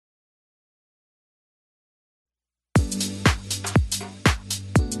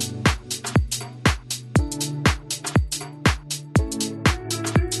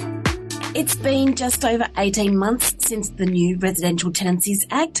It's been just over 18 months since the new Residential Tenancies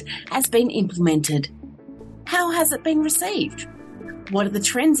Act has been implemented. How has it been received? What are the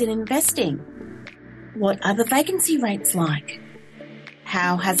trends in investing? What are the vacancy rates like?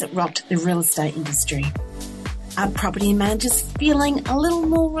 How has it rocked the real estate industry? Are property managers feeling a little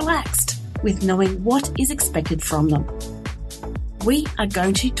more relaxed with knowing what is expected from them? We are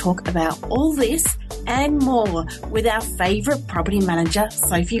going to talk about all this and more with our favourite property manager,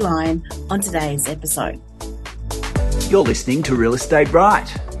 Sophie Lyon, on today's episode. You're listening to Real Estate Right.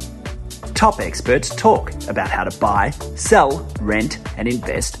 Top experts talk about how to buy, sell, rent and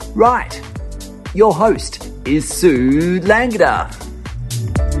invest right. Your host is Sue Langada.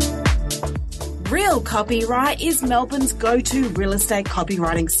 Real Copyright is Melbourne's go-to real estate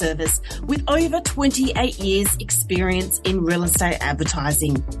copywriting service with over 28 years experience in real estate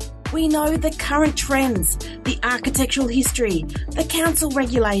advertising. We know the current trends, the architectural history, the council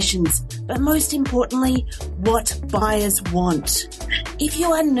regulations, but most importantly, what buyers want. If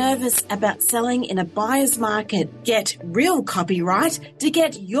you are nervous about selling in a buyer's market, get Real Copyright to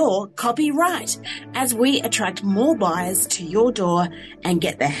get your copyright as we attract more buyers to your door and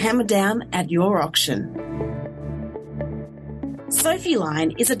get the hammer down at your auction. Sophie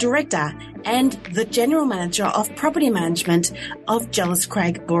Lyon is a director and the general manager of property management of Jellis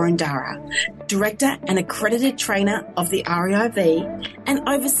Craig Borundara, director and accredited trainer of the REIV, and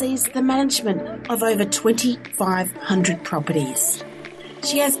oversees the management of over 2,500 properties.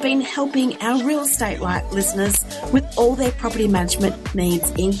 She has been helping our Real Estate Right listeners with all their property management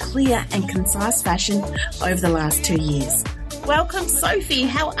needs in clear and concise fashion over the last 2 years. Welcome, Sophie.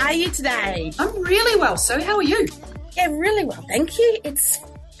 How are you today? I'm really well, Sue. How are you? Yeah, really well, thank you. It's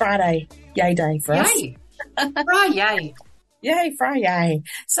Friday, yay day for us. Yay. Friday. Yay, Friday.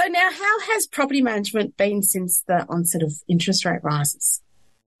 So now, how has property management been since the onset of interest rate rises?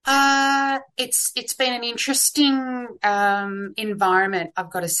 It's been an interesting environment,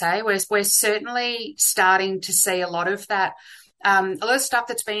 I've got to say. We're certainly starting to see a lot of that. A lot of stuff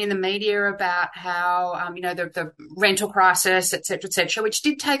that's been in the media about how, the rental crisis, et cetera, which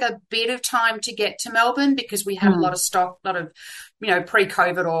did take a bit of time to get to Melbourne because we had a lot of stock, a lot of,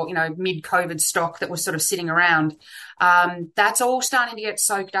 pre-COVID or, mid-COVID stock that was sort of sitting around. That's all starting to get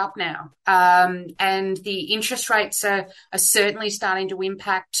soaked up now. And the interest rates are certainly starting to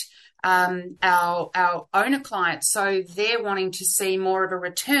impact our owner clients. So they're wanting to see more of a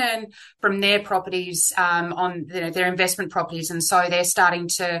return from their properties, on their investment properties. And so they're starting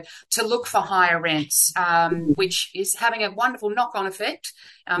to look for higher rents, which is having a wonderful knock-on effect.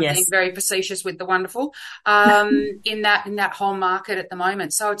 Yes. Being very facetious with the wonderful, in that whole market at the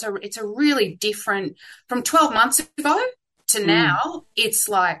moment. So it's a really different from 12 months ago to now. It's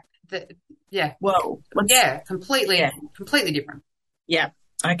like completely different. Yeah.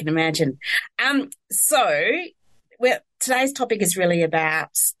 I can imagine. Today's topic is really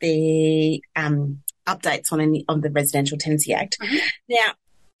about the updates on the Residential Tenancy Act. Mm-hmm. Now,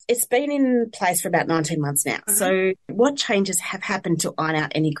 it's been in place for about 19 months now. Mm-hmm. So what changes have happened to iron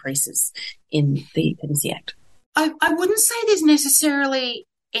out any creases in the Tenancy Act? I wouldn't say there's necessarily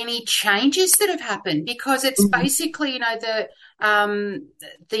any changes that have happened because it's basically, the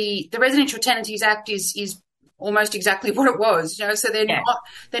Residential Tenancies Act is almost exactly what it was, so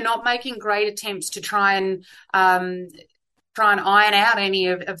they're not making great attempts to try and iron out any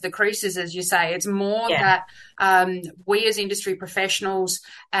of the creases, as you say. It's more that we as industry professionals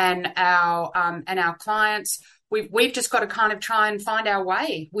and our clients, we've just got to kind of try and find our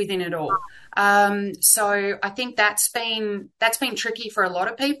way within it all. So I think that's been tricky for a lot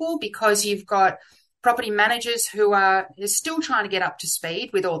of people because you've got property managers who are still trying to get up to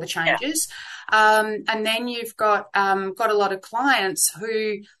speed with all the changes. And then you've got a lot of clients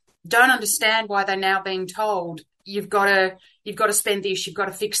who don't understand why they're now being told you've got to spend this, you've got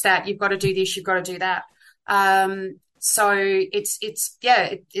to fix that, you've got to do this, you've got to do that. So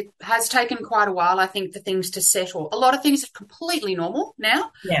it has taken quite a while, I think, for things to settle. A lot of things are completely normal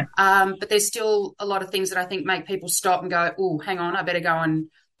now. Yeah. But there's still a lot of things that I think make people stop and go, oh, hang on, I better go and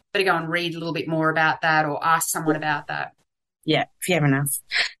read a little bit more about that or ask someone about that. Yeah, fair enough.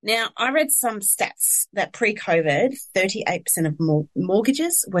 Now, I read some stats that pre-COVID, 38% of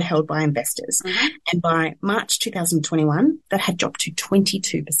mortgages were held by investors. Mm-hmm. And by March 2021, that had dropped to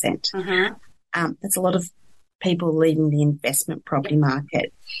 22%. Mm-hmm. That's a lot of people leaving the investment property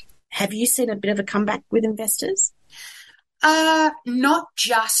market. Have you seen a bit of a comeback with investors? Not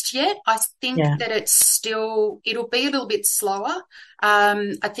just yet. I think Yeah. that it'll be a little bit slower.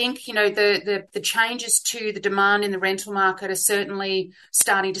 I think, the changes to the demand in the rental market are certainly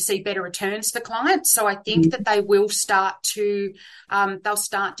starting to see better returns for clients. So I think that they will they'll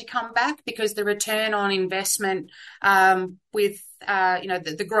start to come back, because the return on investment, with,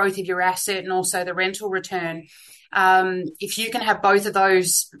 the growth of your asset and also the rental return, if you can have both of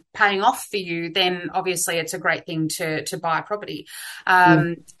those paying off for you, then obviously it's a great thing to buy a property.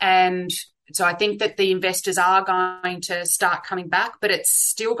 And so I think that the investors are going to start coming back, but it's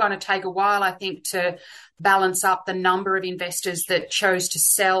still going to take a while, I think, to balance up the number of investors that chose to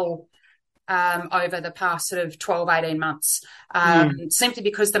sell over the past sort of 12, 18 months, simply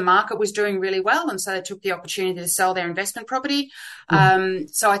because the market was doing really well. And so they took the opportunity to sell their investment property.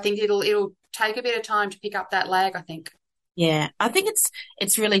 So I think it'll take a bit of time to pick up that lag, I think. Yeah. I think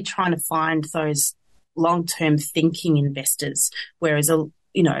it's really trying to find those long-term thinking investors, whereas,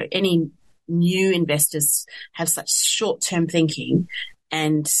 any new investors have such short-term thinking,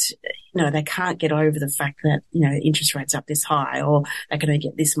 and, they can't get over the fact that, interest rates up this high, or they're going to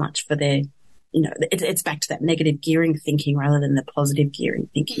get this much for their, it's back to that negative gearing thinking rather than the positive gearing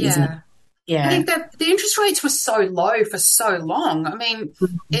thinking, isn't it? Yeah. I think that the interest rates were so low for so long. I mean,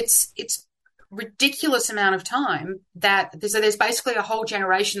 it's ridiculous amount of time that there's basically a whole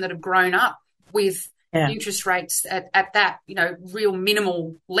generation that have grown up with interest rates at that, real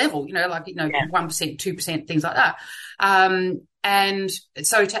minimal level, 1%, 2%, things like that. And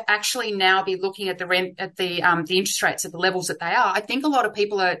so to actually now be looking at the interest rates at the levels that they are, I think a lot of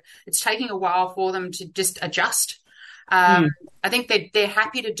people it's taking a while for them to just adjust. I think they're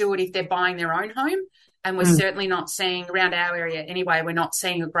happy to do it if they're buying their own home. And we're certainly not seeing, around our area anyway, we're not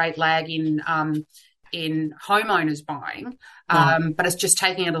seeing a great lag in homeowners buying. But it's just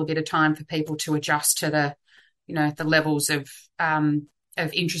taking a little bit of time for people to adjust to the levels of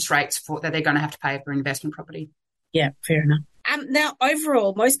interest rates that they're going to have to pay for investment property. Yeah, fair enough. Now,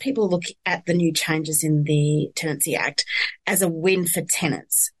 overall, most people look at the new changes in the Tenancy Act as a win for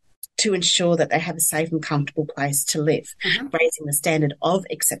tenants to ensure that they have a safe and comfortable place to live, raising the standard of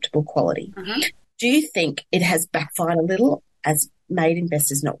acceptable quality. Do you think it has backfired a little, as made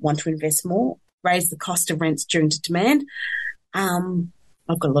investors not want to invest more, raise the cost of rents due to demand?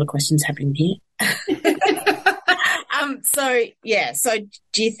 I've got a lot of questions happening here. So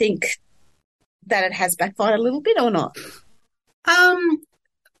do you think that it has backfired a little bit or not?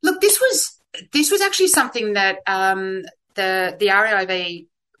 Look, this was actually something that the RAIV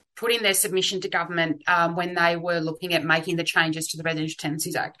put in their submission to government when they were looking at making the changes to the Residential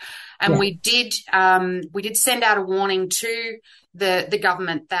Tenancies Act. And we did send out a warning to the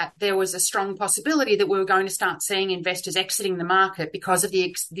government that there was a strong possibility that we were going to start seeing investors exiting the market because of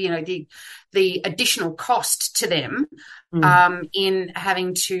the additional cost to them in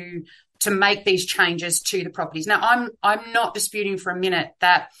having to make these changes to the properties. Now, I'm not disputing for a minute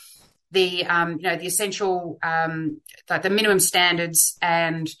that the essential, the minimum standards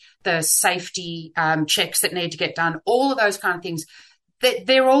and the safety checks that need to get done, all of those kind of things,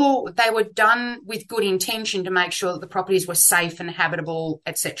 they were done with good intention to make sure that the properties were safe and habitable,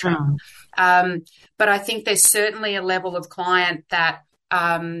 etc. But I think there's certainly a level of client that,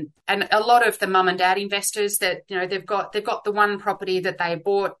 and a lot of the mum and dad investors that, they've got the one property that they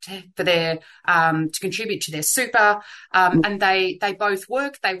bought for their, to contribute to their super, and they both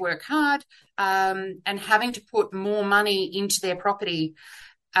work hard, and having to put more money into their property,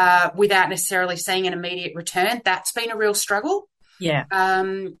 without necessarily seeing an immediate return, that's been a real struggle. Yeah.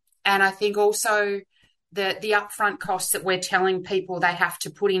 And I think also the upfront costs that we're telling people they have to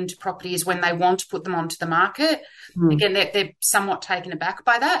put into properties when they want to put them onto the market, again, they're somewhat taken aback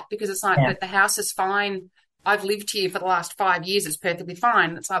by that, because it's like, but the house is fine. I've lived here for the last 5 years. It's perfectly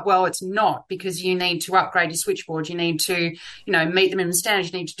fine. It's like, well, it's not, because you need to upgrade your switchboard. You need to, meet them in the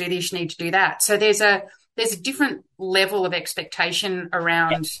standards. You need to do this. You need to do that. So there's a different level of expectation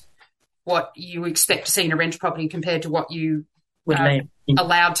around what you expect to see in a rental property compared to what you would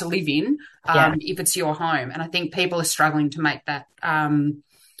allowed to live in, if it's your home. And I think people are struggling to make that,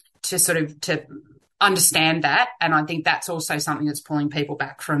 to understand that. And I think that's also something that's pulling people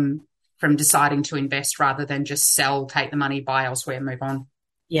back from deciding to invest rather than just sell, take the money, buy elsewhere, move on.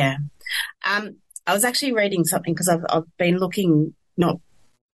 Yeah. I was actually reading something, because I've been looking not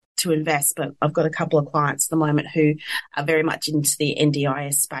to invest, but I've got a couple of clients at the moment who are very much into the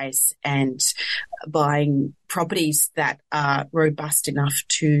NDIS space and buying properties that are robust enough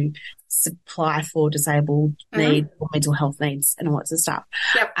to supply for disabled needs or mental health needs and all that sort of stuff.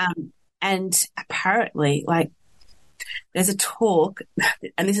 Yep. And apparently, there's a talk,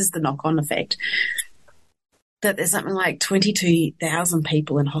 and this is the knock-on effect, that there's something like 22,000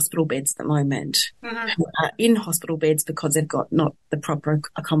 people in hospital beds at the moment Mm-hmm. who are in hospital beds because they've got not the proper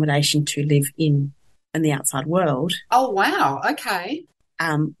accommodation to live in the outside world. Oh, wow. Okay.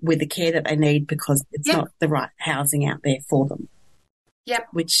 With the care that they need because it's Yep. not the right housing out there for them. Yep.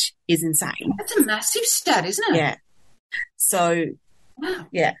 Which is insane. That's a massive stat, isn't it? Yeah. So, Wow.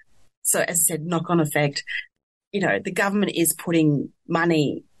 yeah. So, as I said, knock-on effect, the government is putting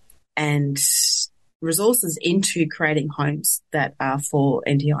money and resources into creating homes that are for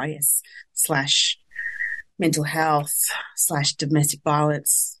NDIS / mental health / domestic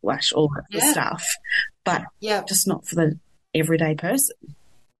violence / all that sort of stuff, but just not for the everyday person.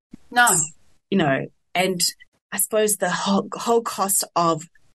 No. And I suppose the whole cost of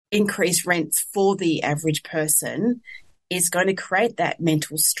increased rents for the average person is going to create that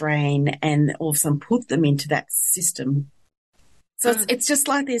mental strain and also put them into that system. So it's just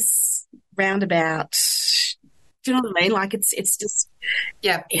like this roundabout. Do you know what I mean? Like it's just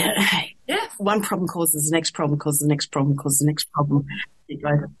one problem causes the next problem, causes the next problem, causes the next problem.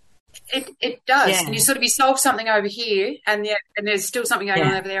 It does. And you solve something over here and there's still something going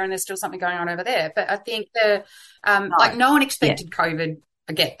on over there and there's still something going on over there. But I think like no one expected COVID.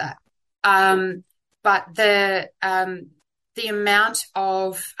 I get that. But the amount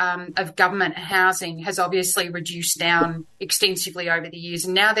of government housing has obviously reduced down extensively over the years.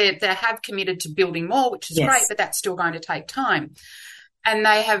 And now they have committed to building more, which is great, but that's still going to take time. And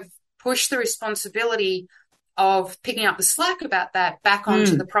they have pushed the responsibility of picking up the slack about that back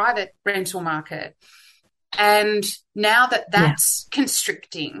onto the private rental market. And now that's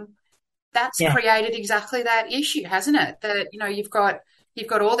constricting, that's created exactly that issue, hasn't it? That, you've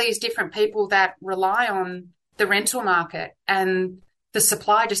got all these different people that rely on the rental market and the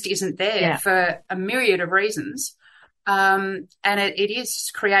supply just isn't there for a myriad of reasons. And it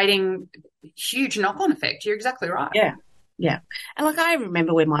is creating huge knock-on effect. You're exactly right. Yeah. Yeah. And I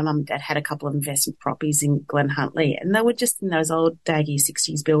remember when my mum and dad had a couple of investment properties in Glen Huntly and they were just in those old daggy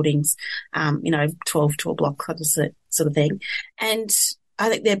 60s buildings, 12 to a block sort of thing. And I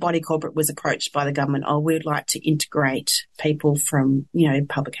think their body corporate was approached by the government, we'd like to integrate people from,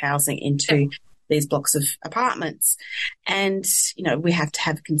 public housing into these blocks of apartments. And, we have to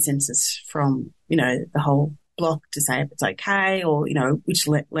have a consensus from, the whole block to say if it's okay or, which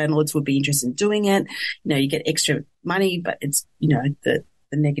landlords would be interested in doing it. You get extra money, but it's, the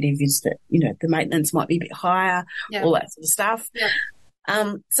negative is that, the maintenance might be a bit higher, all that sort of stuff.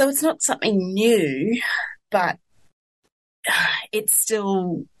 Yeah. So it's not something new, but it's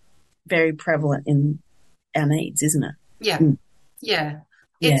still very prevalent in our needs, isn't it? Yeah. Yeah.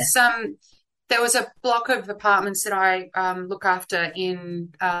 It's, there was a block of apartments that I look after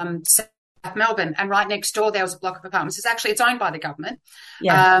in South Melbourne, and right next door there was a block of apartments. It's owned by the government,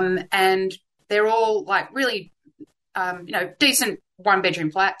 and they're all like really, decent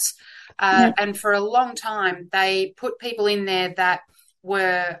one-bedroom flats. And for a long time, they put people in there that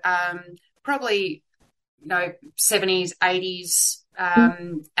were probably, 70s, 80s,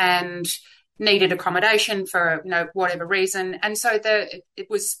 and needed accommodation for whatever reason. And so it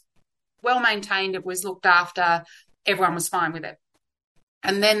was well maintained, it was looked after, everyone was fine with it.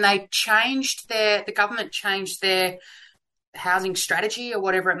 And then the government changed their housing strategy or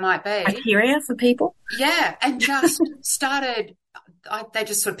whatever it might be. Criteria for people? Yeah, and just started, they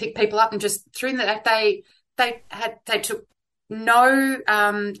just sort of picked people up and just threw them. They took no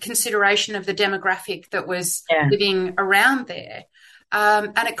consideration of the demographic that was living around there.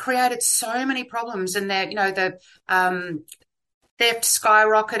 And it created so many problems, and the theft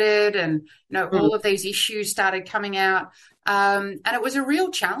skyrocketed, and all of these issues started coming out, and it was a real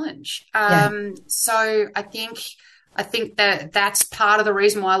challenge. So I think that's part of the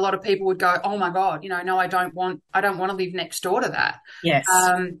reason why a lot of people would go, oh my God, no, I don't want to live next door to that. Yes.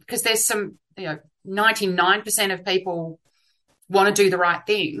 Because there's some, 99% of people want to do the right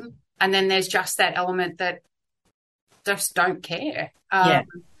thing, and then there's just that element that just don't care.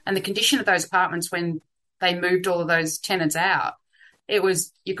 And the condition of those apartments when they moved all of those tenants out,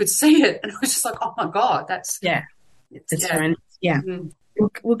 you could see it, and it was just like, oh my God, that's horrendous. Yeah. Mm-hmm.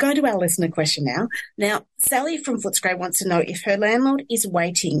 We'll go to our listener question now. Now, Sally from Footscray wants to know if her landlord is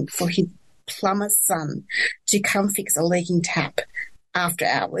waiting for his plumber's son to come fix a leaking tap after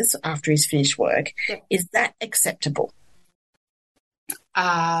hours, after he's finished work. Yep. Is that acceptable?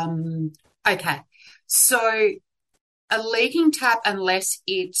 Okay. So a leaking tap, unless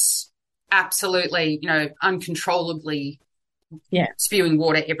it's absolutely, uncontrollably spewing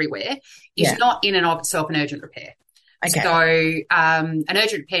water everywhere, is not in and of itself an urgent repair. Okay. So an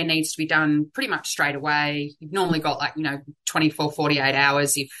urgent repair needs to be done pretty much straight away. You've normally got 24, 48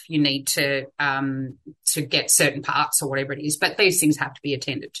 hours if you need to get certain parts or whatever it is. But these things have to be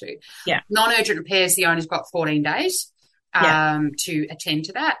attended to. Yeah. Non-urgent repairs, the owner's got 14 days to attend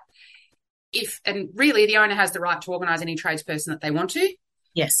to that. And really the owner has the right to organise any tradesperson that they want to.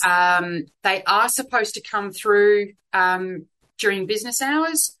 Yes. They are supposed to come through during business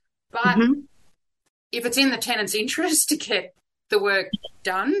hours, but if it's in the tenant's interest to get the work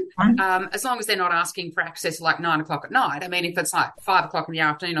done, as long as they're not asking for access like 9 o'clock at night. I mean, if it's like 5 o'clock in the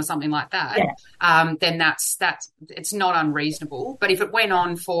afternoon or something like that, then that's it's not unreasonable. But if it went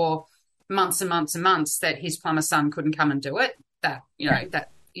on for months and months and months that his plumber son couldn't come and do it, that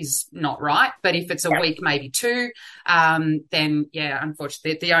is not right. But if it's a week, maybe two, then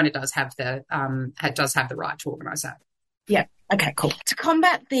unfortunately, the owner does have the right to organise that. Yeah. Okay. Cool. To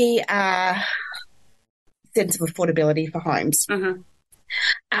combat the sense of affordability for homes,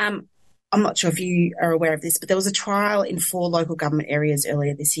 I'm not sure if you are aware of this, but there was a trial in 4 local government areas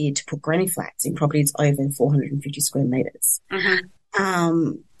earlier this year to put granny flats in properties over 450 square metres.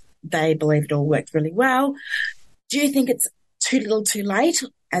 They believe it all worked really well. Do you think it's too little too late,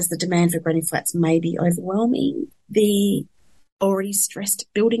 as the demand for granny flats may be overwhelming the already stressed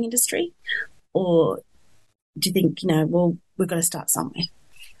building industry? Or do you think, we've got to start somewhere?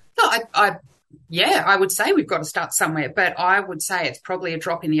 No, I would say we've got to start somewhere, but I would say it's probably a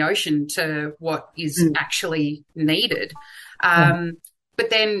drop in the ocean to what is actually needed. But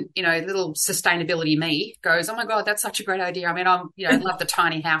then, little sustainability me goes, oh my God, that's such a great idea. I mean, I love the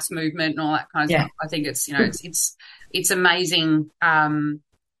tiny house movement and all that kind of stuff. I think it's, it's amazing,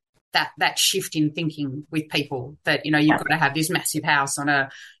 that shift in thinking with people that, you've got to have this massive house on a,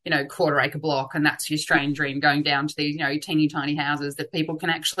 quarter acre block, and that's your Australian dream, going down to these, teeny tiny houses that people can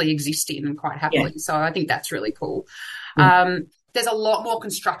actually exist in quite happily. So I think that's really cool. There's a lot more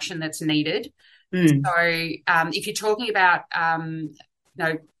construction that's needed. So if you're talking about,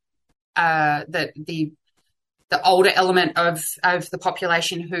 the older element of the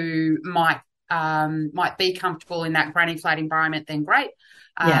population who might be comfortable in that granny flat environment, then great.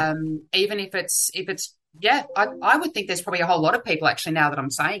 Even if it's I would think there's probably a whole lot of people, actually, now that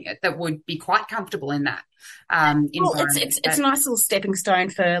I'm saying it, that would be quite comfortable in that environment. It's a nice little stepping stone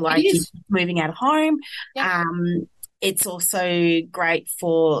for moving out of home. It's also great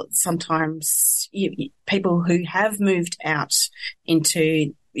for sometimes people who have moved out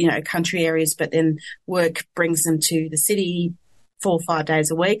into country areas, but then work brings them to the city 4 or 5 days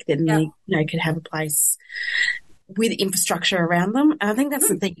a week. Then they could have a place with infrastructure around them. And I think that's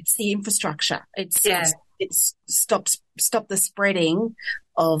the thing. It's the infrastructure. It's stop the spreading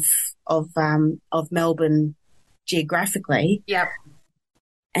of Melbourne geographically.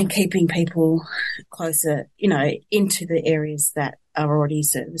 And keeping people closer, into the areas that are already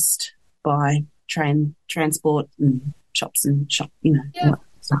serviced by train transport and shops and all that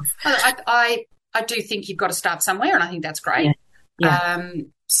stuff. I do think you've got to start somewhere, and I think that's great. But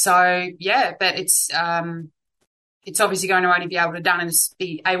it's obviously going to only be able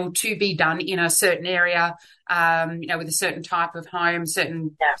to be done in a certain area, with a certain type of home,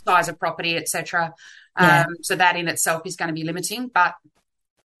 certain size of property, etc. So that in itself is going to be limiting, but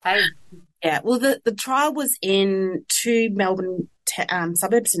hey. Yeah, well, the trial was in 2 Melbourne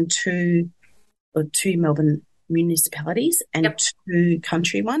suburbs and two Melbourne municipalities and 2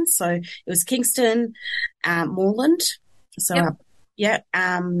 country ones. So it was Kingston, Moreland. So,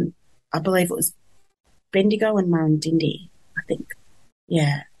 I believe it was Bendigo and Murrindindi, I think.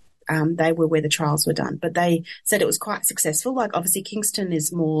 Yeah, they were where the trials were done. But they said it was quite successful. Like, obviously, Kingston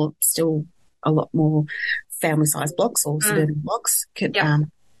is still a lot more family-sized blocks or suburban blocks.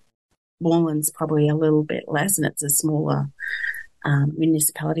 Moreland's probably a little bit less, and it's a smaller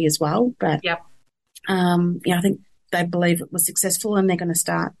municipality as well. But I think they believe it was successful, and they're going to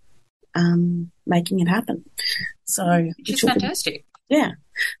start making it happen. So, which is fantastic.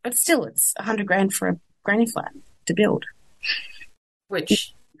 But still, it's $100,000 for a granny flat to build.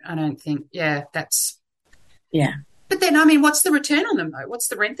 Which I don't think. That's. But then, I mean, what's the return on them though? What's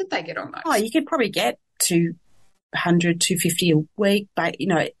the rent that they get on those? Oh, you could probably get $200, $250 a week, but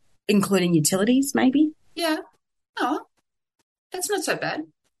including utilities, maybe. Yeah. Oh, that's not so bad.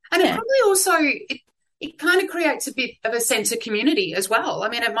 And it probably also it kind of creates a bit of a sense of community as well. I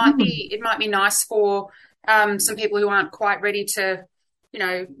mean, it might be nice for some people who aren't quite ready to,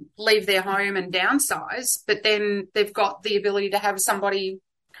 leave their home and downsize, but then they've got the ability to have somebody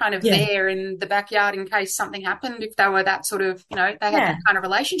kind of there in the backyard in case something happened. If they were that sort of, they had that kind of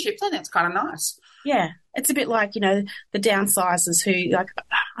relationship, then that's kind of nice. Yeah. It's a bit like, the downsizers who, like,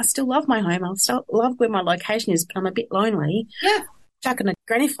 I still love my home. I still love where my location is, but I'm a bit lonely. Yeah. Chucking a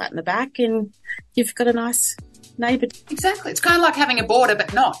granny flat in the back and you've got a nice neighbour. Exactly. It's kind of like having a border,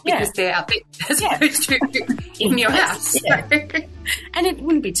 but not because they're out there as opposed to in your house. Yeah. And it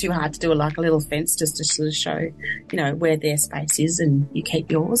wouldn't be too hard to do a little fence just to sort of show, where their space is and you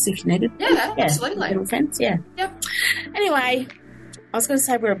keep yours if you need it. Yeah, absolutely. Little fence, yeah. Yep. Anyway, I was going to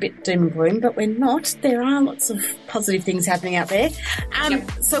say we're a bit doom and gloom, but we're not. There are lots of positive things happening out there.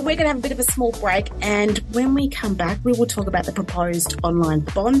 So we're going to have a bit of a small break, and when we come back, we will talk about the proposed online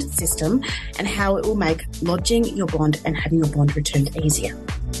bond system and how it will make lodging your bond and having your bond returned easier.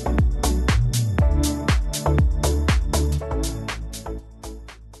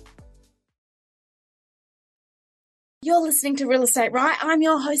 You're listening to Real Estate Right. I'm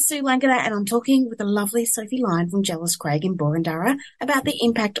your host, Sue Langada, and I'm talking with the lovely Sophie Lyon from Jellis Craig in Boroondara about the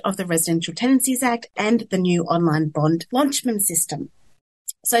impact of the Residential Tenancies Act and the new online bond launchman system.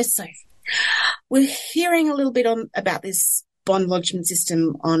 So, Sophie, we're hearing a little bit about this bond launchman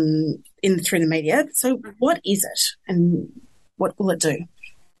system through the media. So what is it and what will it do?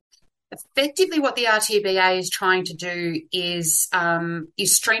 Effectively, what the RTBA is trying to do is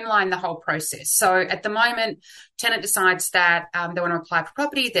streamline the whole process. So at the moment, tenant decides that they want to apply for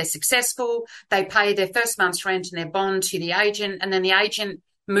property, they're successful, they pay their first month's rent and their bond to the agent, and then the agent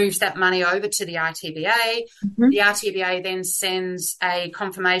moves that money over to the RTBA. Mm-hmm. The RTBA then sends a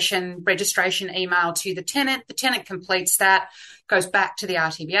confirmation registration email to the tenant. The tenant completes that, goes back to the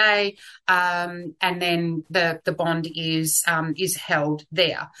RTBA, and then the bond is held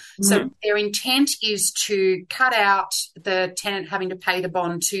there. Mm-hmm. So their intent is to cut out the tenant having to pay the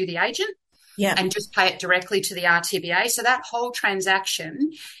bond to the agent. Yeah. And just pay it directly to the RTBA. So that whole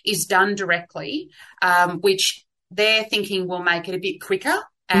transaction is done directly, which they're thinking will make it a bit quicker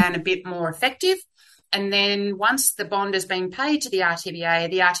and a bit more effective. And then once the bond has been paid to the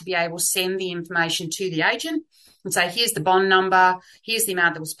RTBA will send the information to the agent and say, here's the bond number, here's the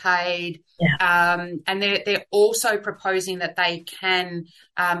amount that was paid. Yeah. And they're also proposing that they can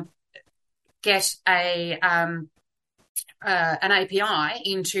get an API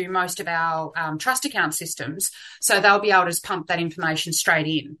into most of our trust account systems, so they'll be able to just pump that information straight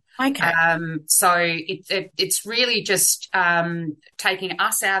in. Okay. So it's really just taking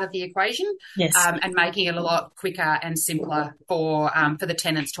us out of the equation, yes, and making it a lot quicker and simpler for the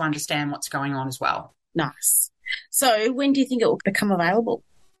tenants to understand what's going on as well. Nice. So when do you think it will become available?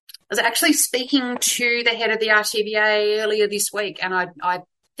 I was actually speaking to the head of the RTBA earlier this week, and I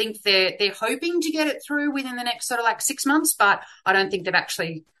think they're hoping to get it through within the next sort of 6 months, but I don't think they've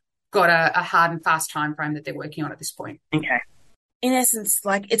actually got a hard and fast time frame that they're working on at this point. Okay. In essence,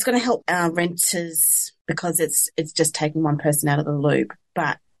 it's going to help our renters because it's just taking one person out of the loop.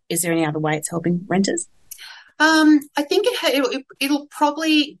 But is there any other way it's helping renters? I think it'll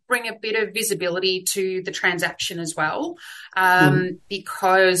probably bring a bit of visibility to the transaction as well,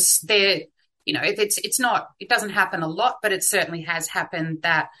 because they're, it doesn't happen a lot, but it certainly has happened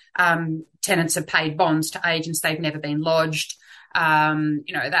that tenants have paid bonds to agents they've never been lodged. You don't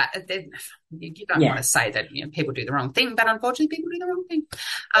want to say that people do the wrong thing, but unfortunately people do the wrong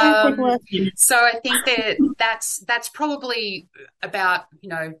thing. So I think that's probably about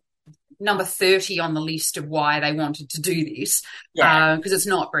number 30 on the list of why they wanted to do this, because it's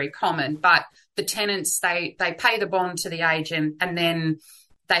not very common. But the tenants, they pay the bond to the agent, and then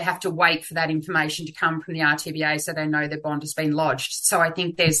they have to wait for that information to come from the RTBA so they know their bond has been lodged. So I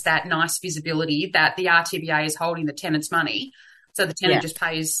think there's that nice visibility that the RTBA is holding the tenant's money. So the tenant just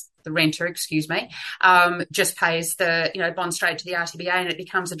pays the renter, just pays the bond straight to the RTBA, and it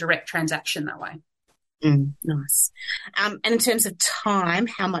becomes a direct transaction that way. Nice. And in terms of time,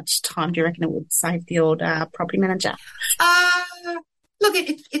 how much time do you reckon it would save the old property manager? Look,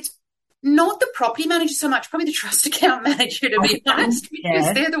 it's not the property manager so much, probably the trust account manager, to be honest,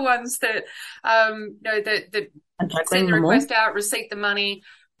 because they're the ones that, that send the request out, receipt the money,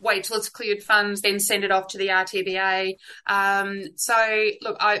 wait till it's cleared funds, then send it off to the RTBA. So,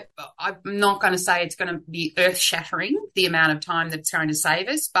 look, I'm not going to say it's going to be earth-shattering, the amount of time that it's going to save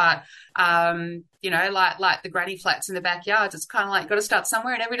us, but, like the granny flats in the backyards, it's kind of like got to start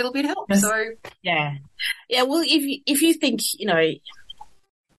somewhere and every little bit helps. So, yeah. Well, if you think,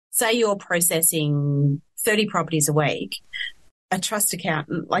 say you're processing 30 properties a week, a trust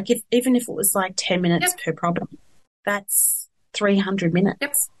accountant, even if it was 10 minutes per property, that's 300 minutes.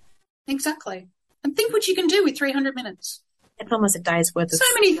 Yep, exactly. And think what you can do with 300 minutes. It's almost a day's worth of so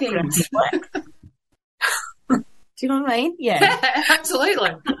many things. Do you know what I mean? Yeah. Yeah,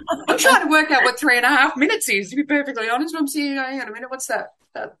 absolutely. I'm trying to work out what 3.5 minutes is, to be perfectly honest. I'm sitting going, hang on a minute, what's that?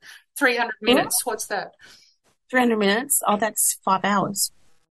 300 minutes, what's that? 300 minutes. Oh, that's 5 hours.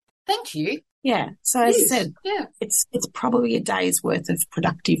 Thank you. Yeah. So as I said, yeah, it's probably a day's worth of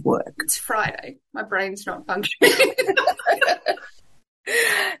productive work. It's Friday. My brain's not functioning.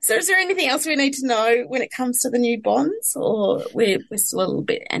 So is there anything else we need to know when it comes to the new bonds, or we're still a little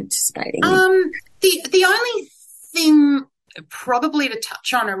bit anticipating? The only thing probably to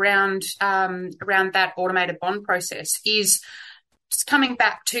touch on around that automated bond process is just coming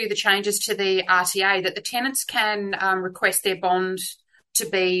back to the changes to the RTA, that the tenants can request their bond to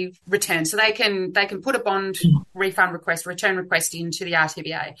be returned. So they can put a bond refund request, return request into the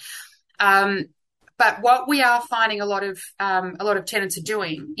RTBA. But what we are finding a lot of tenants are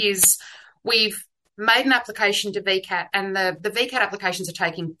doing is we've made an application to VCAT, and the VCAT applications are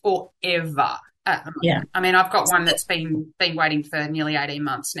taking forever. Yeah. I mean, I've got one that's been waiting for nearly 18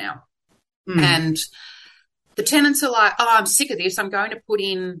 months now. And the tenants are like, oh, I'm sick of this. I'm going to put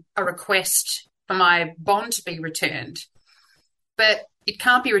in a request for my bond to be returned. But it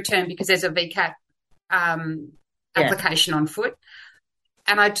can't be returned because there's a VCAT application on foot.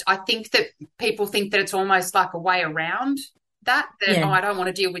 And I think that people think that it's almost like a way around that oh, I don't want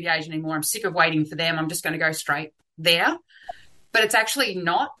to deal with the agent anymore. I'm sick of waiting for them. I'm just going to go straight there. But it's actually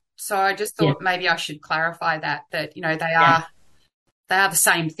not. So I just thought maybe I should clarify that, you know, they are the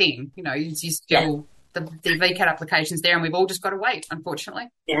same thing. You know, you still the VCAT application's there, and we've all just got to wait, unfortunately.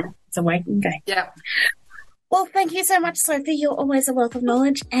 Yeah, it's a waiting game. Yeah. Well, thank you so much, Sophie. You're always a wealth of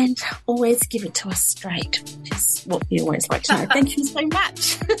knowledge, and always give it to us straight, which is what we always like to know. Thank you so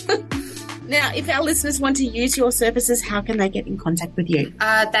much. Now, if our listeners want to use your services, how can they get in contact with you?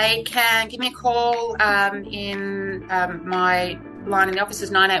 They can give me a call in my line in the office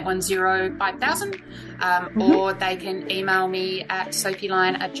is 98105000, or they can email me at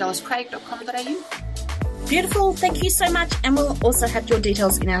sophielyon@jealouscraig.com.au. Beautiful. Thank you so much. And we'll also have your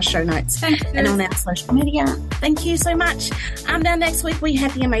details in our show notes and on our social media. Thank you so much. Now, next week, we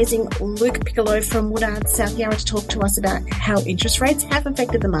have the amazing Luke Piccolo from Woodard, South Yarra, to talk to us about how interest rates have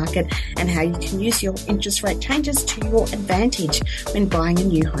affected the market and how you can use your interest rate changes to your advantage when buying a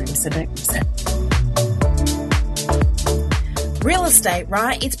new home. So don't miss it. Real Estate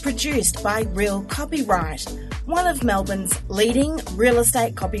Right is produced by Real Copyright, one of Melbourne's leading real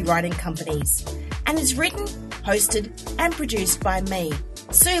estate copywriting companies, and is written, hosted and produced by me,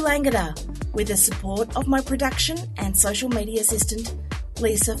 Sue Langada, with the support of my production and social media assistant,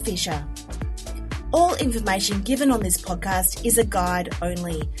 Lisa Fisher. All information given on this podcast is a guide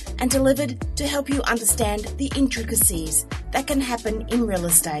only and delivered to help you understand the intricacies that can happen in real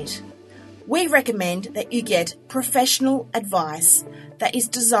estate. We recommend that you get professional advice that is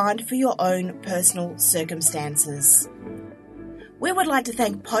designed for your own personal circumstances. We would like to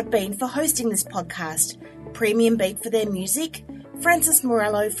thank Podbean for hosting this podcast, Premium Beat for their music, Francis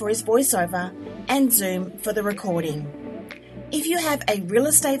Morello for his voiceover, and Zoom for the recording. If you have a real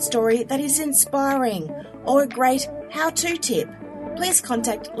estate story that is inspiring or a great how-to tip, please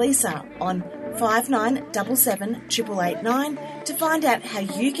contact Lisa on 5977 889 to find out how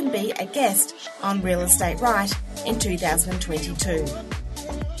you can be a guest on Real Estate Right in 2022.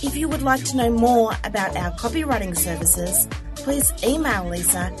 If you would like to know more about our copywriting services, please email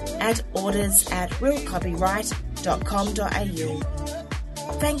Lisa at orders@realcopyright.com.au.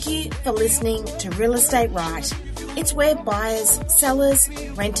 Thank you for listening to Real Estate Right. It's where buyers, sellers,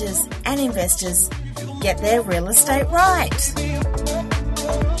 renters and investors get their real estate right.